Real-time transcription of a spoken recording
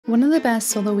One of the best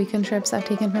solo weekend trips I've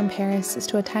taken from Paris is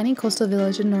to a tiny coastal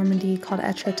village in Normandy called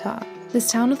Étretat.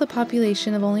 This town with a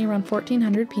population of only around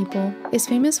 1,400 people is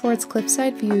famous for its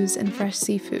cliffside views and fresh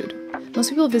seafood. Most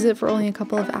people visit for only a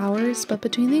couple of hours, but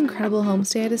between the incredible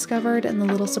homestay I discovered and the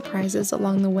little surprises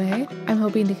along the way, I'm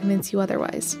hoping to convince you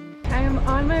otherwise. I am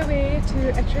on my way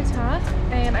to Etretat,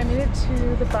 and I made it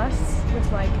to the bus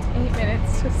with like 8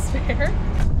 minutes to spare.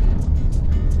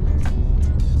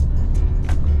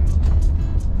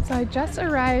 So I just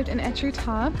arrived in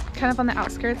Etretat, kind of on the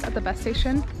outskirts at the bus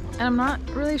station, and I'm not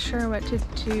really sure what to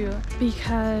do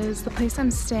because the place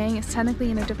I'm staying is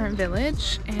technically in a different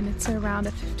village and it's around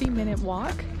a 50-minute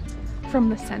walk from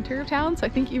the center of town, so I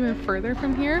think even further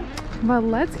from here. But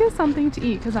let's get something to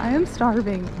eat because I am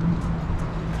starving.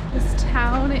 This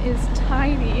town is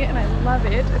tiny and I love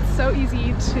it. It's so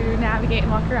easy to navigate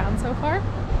and walk around so far.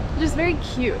 Just very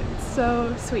cute. It's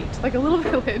so sweet, like a little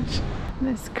village.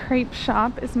 This crepe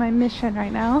shop is my mission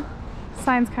right now.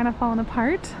 Sign's kind of falling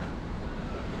apart.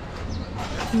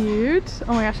 Cute.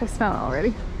 Oh my gosh, I smell it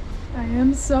already. I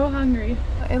am so hungry.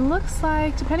 It looks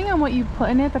like, depending on what you put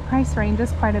in it, the price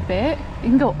ranges quite a bit. You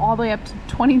can go all the way up to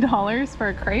 $20 for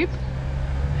a crepe.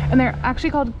 And they're actually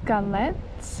called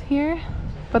galettes here.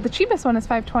 But the cheapest one is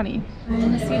 $5.20.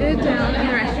 I'm seated down in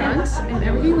the restaurant and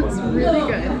everything looks really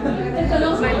good.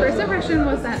 My first impression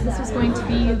was that this was going to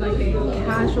be like a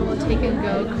casual take and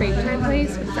go crepe type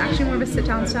place, but it's actually more of a sit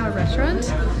down style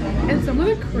restaurant. And some of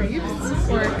the crepes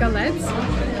or galettes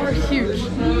are huge,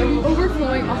 like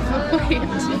overflowing off the plate.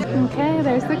 Okay,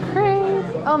 there's the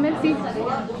crepe. Oh, merci.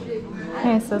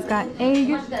 Okay, so it's got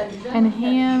egg and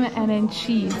ham and then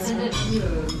cheese.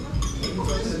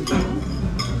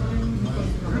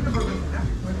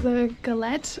 The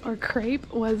galette or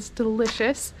crepe was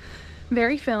delicious,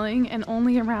 very filling, and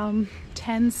only around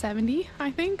 $10.70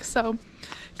 I think, so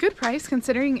good price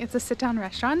considering it's a sit-down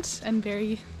restaurant and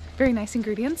very nice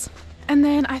ingredients. And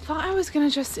then I thought I was gonna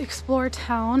just explore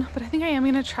town, but I think I am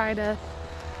gonna try to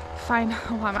find,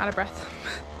 oh, I'm out of breath.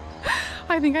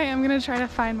 I think I am gonna try to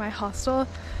find my hostel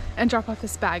and drop off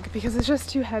this bag because it's just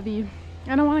too heavy.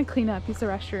 I don't want to clean up, use the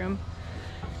restroom,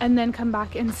 and then come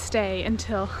back and stay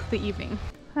until the evening.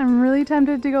 I'm really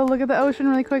tempted to go look at the ocean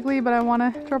really quickly, but I want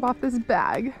to drop off this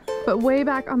bag. But way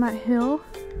back on that hill,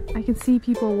 I can see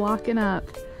people walking up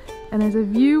and there's a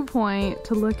viewpoint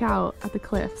to look out at the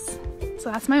cliffs. So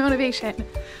that's my motivation,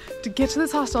 to get to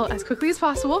this hostel as quickly as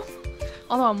possible.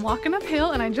 Although I'm walking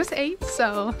uphill and I just ate,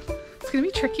 so it's gonna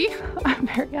be tricky. I'm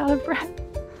very out of breath.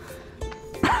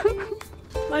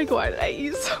 Like, why did I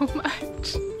eat so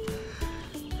much?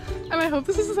 And I hope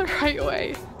this is the right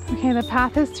way. Okay, the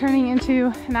path is turning into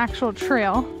an actual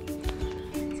trail.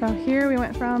 So here we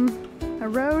went from a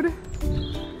road,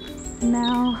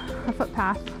 now a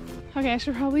footpath. Okay, I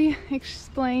should probably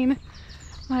explain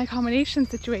my accommodation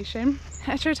situation.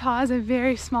 Etretat is a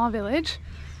very small village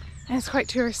and it's quite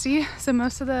touristy, so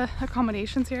most of the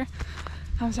accommodations here,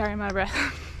 I'm sorry, I'm out of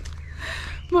breath.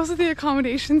 Most of the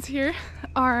accommodations here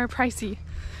are pricey.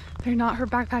 They're not for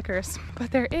backpackers,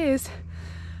 but there is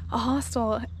a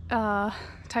hostel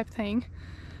type thing,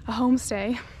 a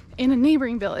homestay in a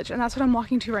neighboring village, and that's what I'm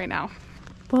walking to right now.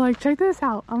 But like, check this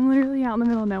out. I'm literally out in the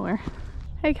middle of nowhere.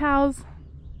 Hey cows,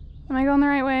 am I going the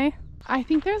right way? I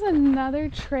think there's another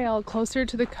trail closer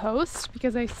to the coast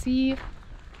because I see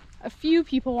a few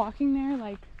people walking there,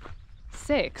 like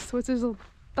 6, which is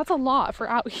that's a lot for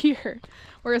out here,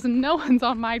 whereas no one's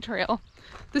on my trail.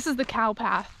 This is the cow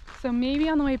path, so maybe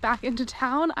on the way back into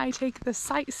town I take the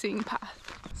sightseeing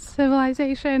path.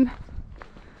 Civilization.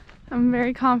 I'm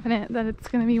very confident that it's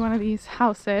going to be one of these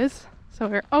houses. So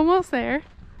we're almost there.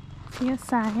 See a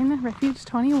sign, Refuge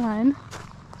 21.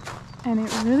 And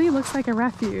it really looks like a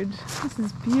refuge. This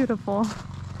is beautiful.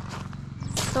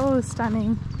 So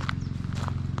stunning.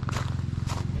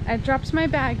 I dropped my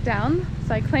bag down,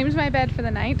 so I claimed my bed for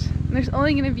the night. And there's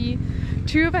only going to be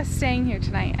 2 of us staying here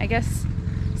tonight. I guess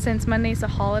since Monday's a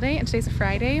holiday and today's a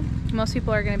Friday, most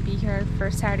people are going to be here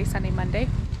for Saturday, Sunday, Monday.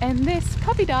 And this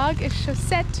puppy dog is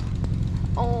Chaussette.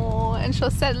 Oh, and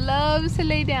Chaussette loves to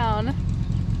lay down.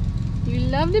 You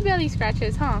love the belly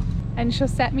scratches, huh? And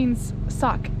Chaussette means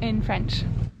sock in French.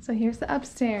 So here's the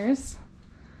upstairs.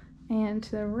 And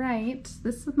to the right,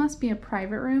 this must be a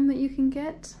private room that you can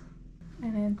get.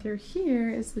 And then through here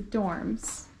is the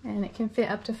dorms. And it can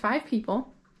fit up to 5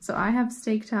 people. So I have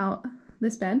staked out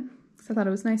this bed because I thought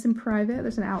it was nice and private.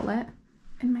 There's an outlet.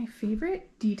 And my favorite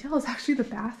detail is actually the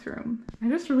bathroom. I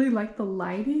just really like the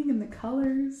lighting and the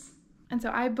colors. And so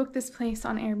I booked this place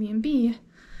on Airbnb,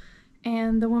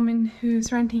 and the woman who's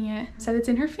renting it said it's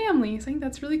in her family, so I think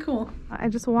that's really cool. I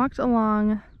just walked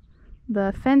along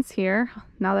the fence here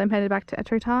now that I'm headed back to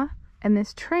Étretat. And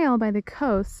this trail by the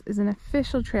coast is an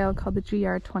official trail called the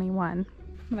GR21.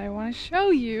 But I want to show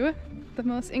you the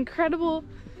most incredible,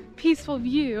 peaceful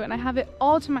view, and I have it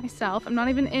all to myself. I'm not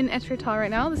even in Étretat right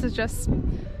now. This is just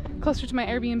closer to my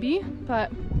Airbnb,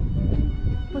 but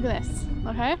look at this,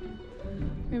 okay?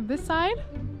 We have this side.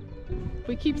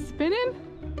 We keep spinning.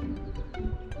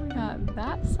 We got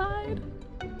that side.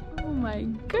 Oh my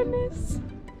goodness.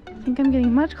 I think I'm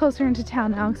getting much closer into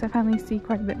town now because I finally see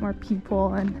quite a bit more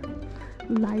people and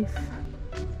life.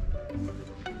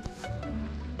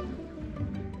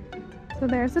 So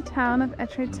there's the town of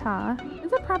Étretat.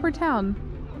 It's a proper town.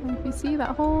 And if you see,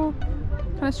 that whole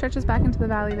kind of stretches back into the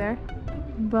valley there.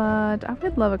 But I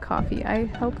would love a coffee. I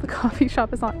hope the coffee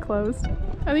shop is not closed.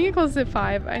 I think it closes at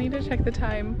 5. I need to check the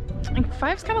time. Like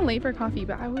 5's kind of late for coffee,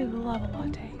 but I would love a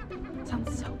latte. It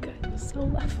sounds so good, so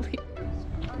lovely.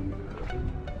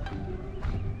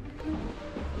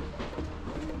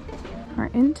 We're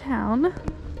in town,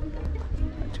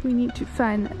 but we need to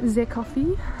find the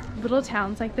coffee. Little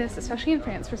towns like this, especially in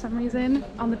France for some reason,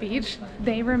 on the beach,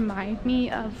 they remind me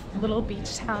of little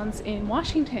beach towns in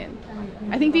Washington.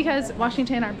 I think because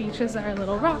Washington, our beaches are a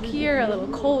little rockier, a little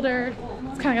colder.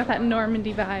 It's kind of got that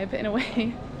Normandy vibe in a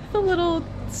way. The little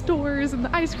stores and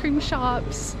the ice cream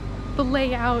shops, the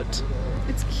layout,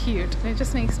 it's cute, and it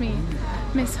just makes me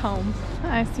miss home.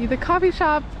 I see the coffee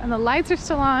shop and the lights are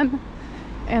still on.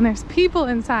 And there's people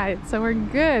inside, so we're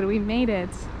good. We made it.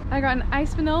 I got an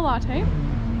iced vanilla latte.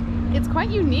 It's quite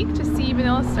unique to see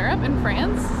vanilla syrup in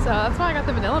France, so that's why I got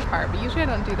the vanilla part, but usually I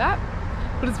don't do that.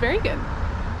 But it's very good.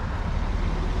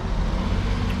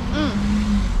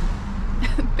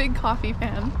 Big coffee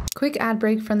fan. Quick ad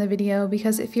break from the video,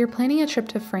 because if you're planning a trip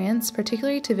to France,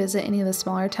 particularly to visit any of the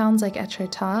smaller towns like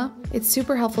Étretat, it's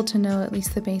super helpful to know at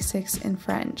least the basics in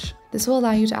French. This will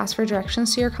allow you to ask for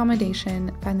directions to your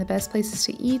accommodation, find the best places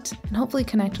to eat, and hopefully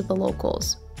connect with the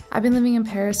locals. I've been living in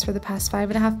Paris for the past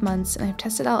 5.5 months, and I've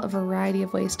tested out a variety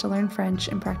of ways to learn French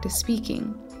and practice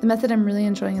speaking. The method I'm really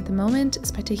enjoying at the moment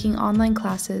is by taking online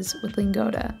classes with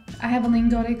Lingoda. I have a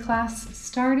Lingoda class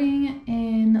starting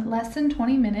in less than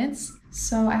 20 minutes,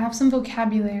 so I have some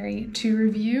vocabulary to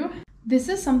review. This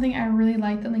is something I really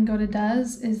like that Lingoda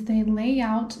does, is they lay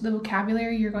out the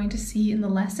vocabulary you're going to see in the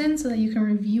lesson so that you can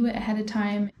review it ahead of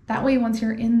time. That way, once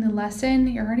you're in the lesson,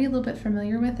 you're already a little bit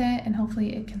familiar with it, and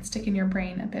hopefully it can stick in your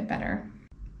brain a bit better.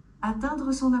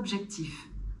 Atteindre son objectif.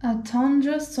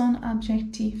 Atteindre son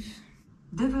objectif.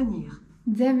 Devenir.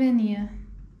 Devenir.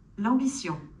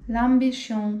 L'ambition.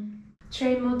 L'ambition.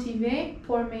 Très motivé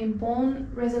pour mes bonnes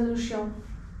résolutions.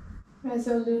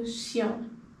 Résolution.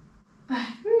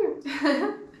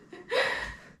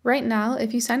 Right now,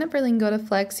 if you sign up for Lingoda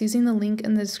Flex using the link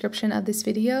in the description of this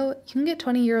video, you can get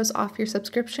 20 euros off your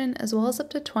subscription, as well as up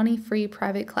to 20 free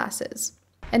private classes.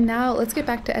 And now let's get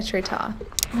back to Étretat.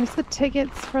 There's the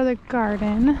tickets for the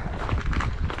garden.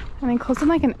 And they close in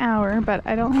like an hour, but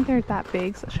I don't think they're that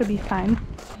big, so it should be fine.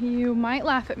 You might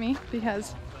laugh at me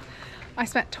because I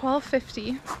spent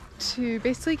 $12.50 to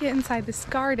basically get inside this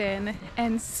garden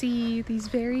and see these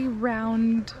very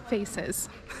round faces.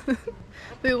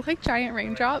 They look like giant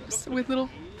raindrops with little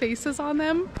faces on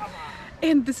them.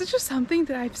 And this is just something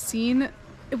that I've seen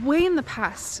way in the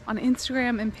past on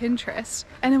Instagram and Pinterest.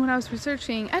 And then when I was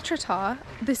researching Étretat,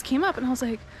 this came up and I was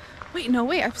like, wait, no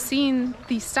way, I've seen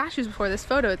these statues before, this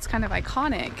photo, it's kind of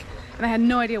iconic. And I had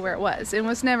no idea where it was. It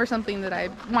was never something that I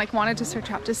wanted to search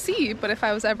out to see, but if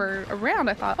I was ever around,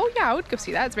 I thought, oh yeah, I would go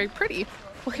see that, it's very pretty.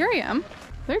 Well, here I am.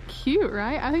 They're cute,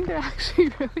 right? I think they're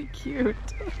actually really cute.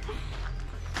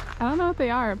 I don't know what they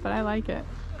are, but I like it.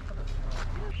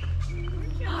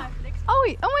 Oh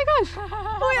wait, oh my gosh!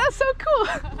 Oh wait, that's so cool!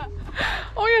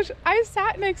 Oh my gosh, I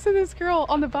sat next to this girl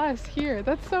on the bus here.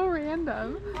 That's so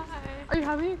random. Hi. Are you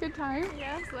having a good time?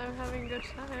 Yes, I'm having a good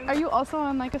time. Are you also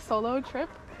on like a solo trip?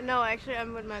 No, actually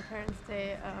I'm with my parents.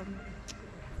 They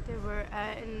were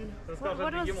in, what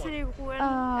was the city?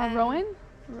 Rouen?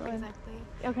 Exactly.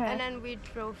 Okay. And then we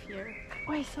drove here.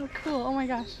 Oh, so cool. Oh my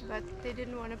gosh. But they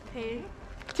didn't want to pay.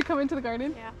 To come into the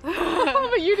garden? Yeah.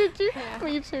 But you did too? Yeah.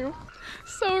 Me too.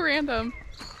 So random.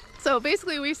 So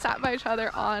basically we sat by each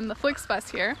other on the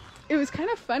Flixbus here. It was kind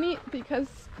of funny because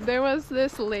there was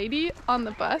this lady on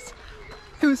the bus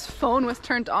whose phone was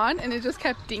turned on and it just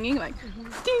kept dinging like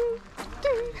ding,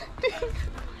 ding, ding.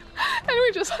 And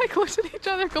we just like looked at each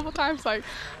other a couple times like,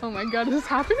 oh my god, is this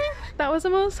happening? That was the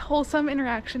most wholesome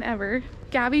interaction ever.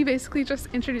 Gabby basically just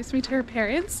introduced me to her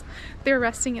parents. They were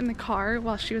resting in the car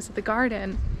while she was at the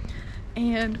garden.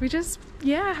 And we just,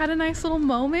 yeah, had a nice little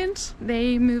moment.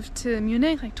 They moved to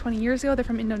Munich like 20 years ago. They're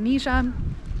from Indonesia.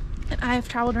 And I've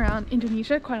traveled around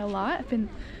Indonesia quite a lot. I've been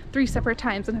 3 separate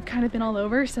times and I've kind of been all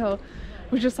over, so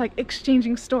we're just like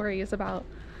exchanging stories about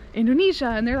Indonesia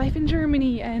and their life in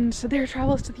Germany and their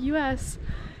travels to the US,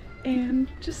 and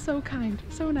just so kind,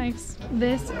 so nice.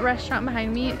 This restaurant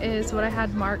behind me is what I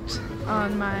had marked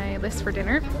on my list for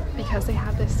dinner because they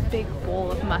have this big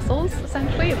bowl of mussels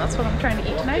essentially, and that's what I'm trying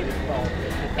to eat tonight.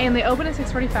 And they open at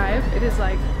 6:45. It is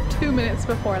like 2 minutes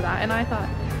before that, and I thought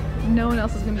no one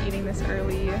else is gonna be eating this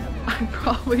early. I'm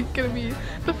probably gonna be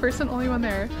the first and only one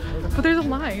there. But there's a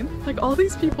line. Like, all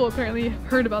these people apparently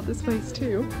heard about this place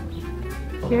too.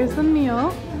 Here's the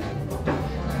meal.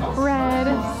 Bread,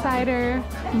 cider,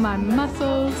 my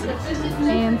mussels,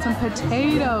 and some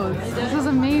potatoes. This is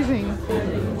amazing.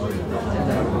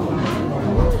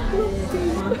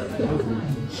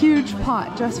 Huge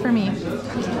pot just for me.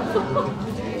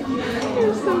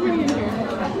 There's so many in here.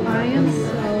 I am so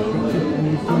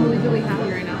unbelievably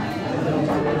happy right now.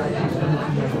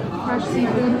 Fresh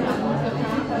seafood,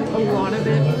 a lot of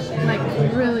it, like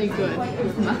really good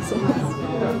mussels.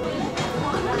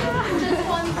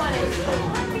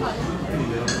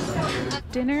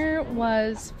 Dinner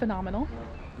was phenomenal,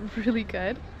 really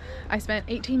good. I spent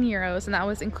 18 euros and that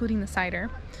was including the cider.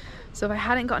 So if I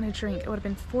hadn't gotten a drink, it would have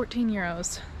been 14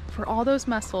 euros for all those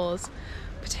mussels,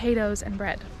 potatoes, and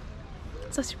bread.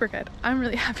 So super good. I'm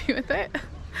really happy with it.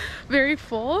 Very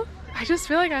full. I just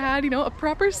feel like I had, you know, a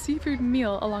proper seafood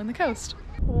meal along the coast.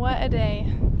 What a day.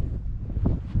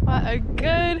 What a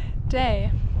good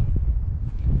day.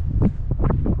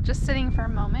 Just sitting for a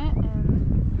moment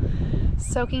and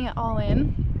soaking it all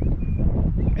in.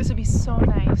 This would be so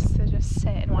nice to just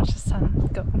sit and watch the sun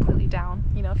go completely down,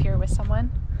 you know, if you're with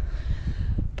someone.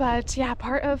 But yeah,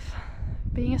 part of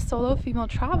being a solo female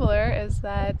traveler is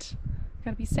that you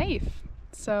gotta be safe.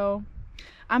 So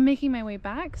I'm making my way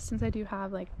back since I do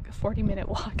have like a 40-minute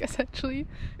walk essentially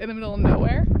in the middle of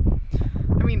nowhere.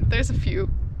 I mean, there's a few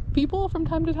people from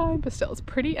time to time, but still it's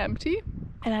pretty empty.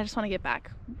 And I just want to get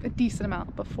back a decent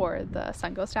amount before the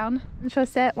sun goes down.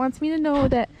 Chaussette wants me to know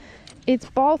that it's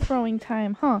ball throwing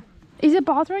time, huh? Is it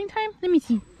ball throwing time? Let me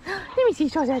see. Let me see,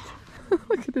 Chaussette.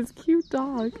 Look at this cute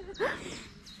dog.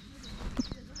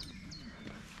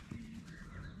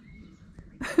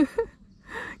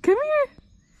 Come here.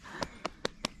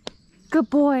 Good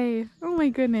boy. Oh my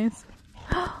goodness.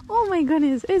 Oh my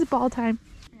goodness. It's ball time.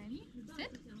 Ready?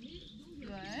 Sit.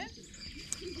 Good.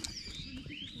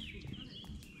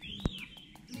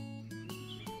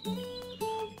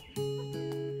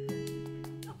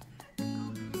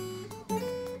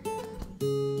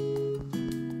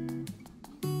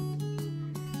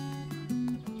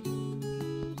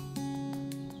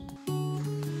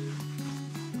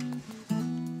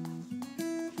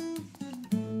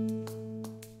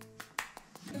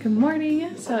 Good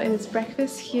morning. So it is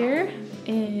breakfast here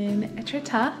in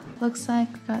Étretat. Looks like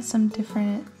we've got some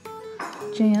different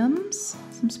jams,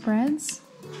 some spreads,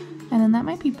 and then that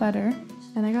might be butter.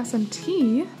 And I got some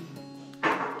tea.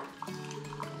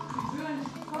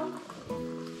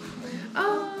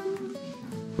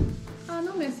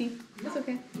 No merci. It's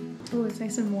okay. Oh, it's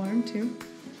nice and warm too.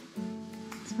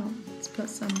 So let's put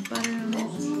some butter on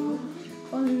it.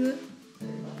 Oh.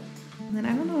 And then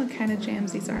I don't know what kind of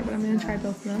jams these are, but I'm going to try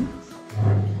both of them.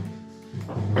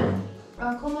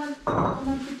 Comment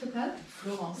tu t'appelles?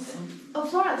 Florence. Oh,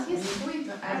 Florence, yes. Oui,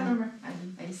 I remember.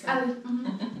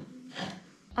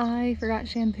 I forgot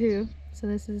shampoo. So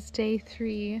this is day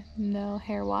 3, no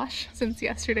hair wash, since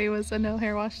yesterday was a no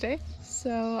hair wash day.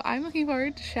 So I'm looking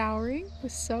forward to showering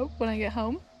with soap when I get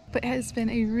home. But it has been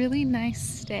a really nice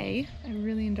stay. I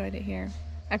really enjoyed it here.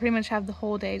 I pretty much have the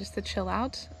whole day just to chill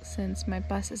out since my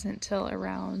bus isn't till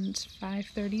around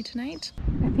 5:30 tonight.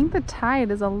 I think the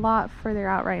tide is a lot further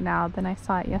out right now than I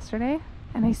saw it yesterday.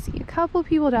 And I see a couple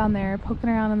people down there poking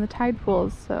around in the tide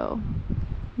pools, so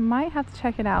might have to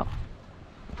check it out.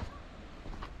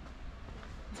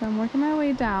 So I'm working my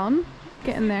way down,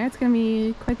 getting there. It's gonna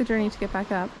be quite the journey to get back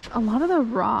up. A lot of the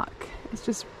rock is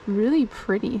just really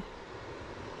pretty.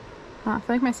 I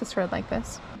feel like my sister would like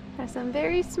this. There's some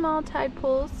very small tide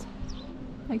pools,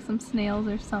 like some snails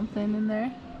or something in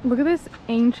there. Look at this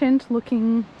ancient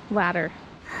looking ladder.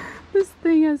 This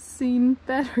thing has seen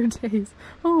better days.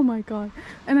 Oh my god.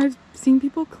 And I've seen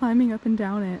people climbing up and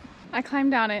down it. I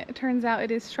climbed down it. It turns out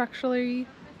it is structurally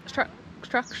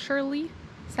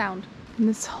sound. And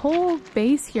this whole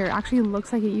base here actually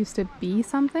looks like it used to be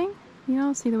something. You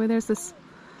know, see the way there's this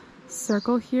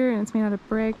circle here and it's made out of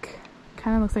brick.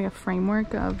 Kind of looks like a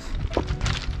framework of,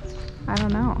 I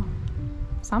don't know,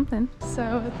 something.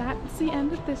 So that's the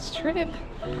end of this trip,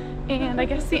 and I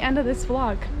guess the end of this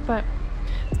vlog, but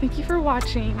it's thank you for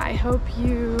watching. I hope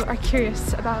you are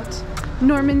curious about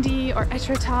Normandy or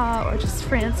Étretat or just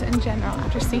France in general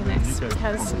after seeing this,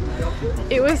 because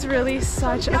it was really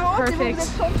such a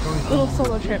perfect little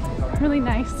solo trip. Really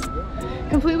nice.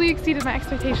 Completely exceeded my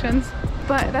expectations.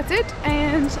 But that's it,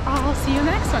 and I'll see you in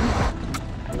the next one.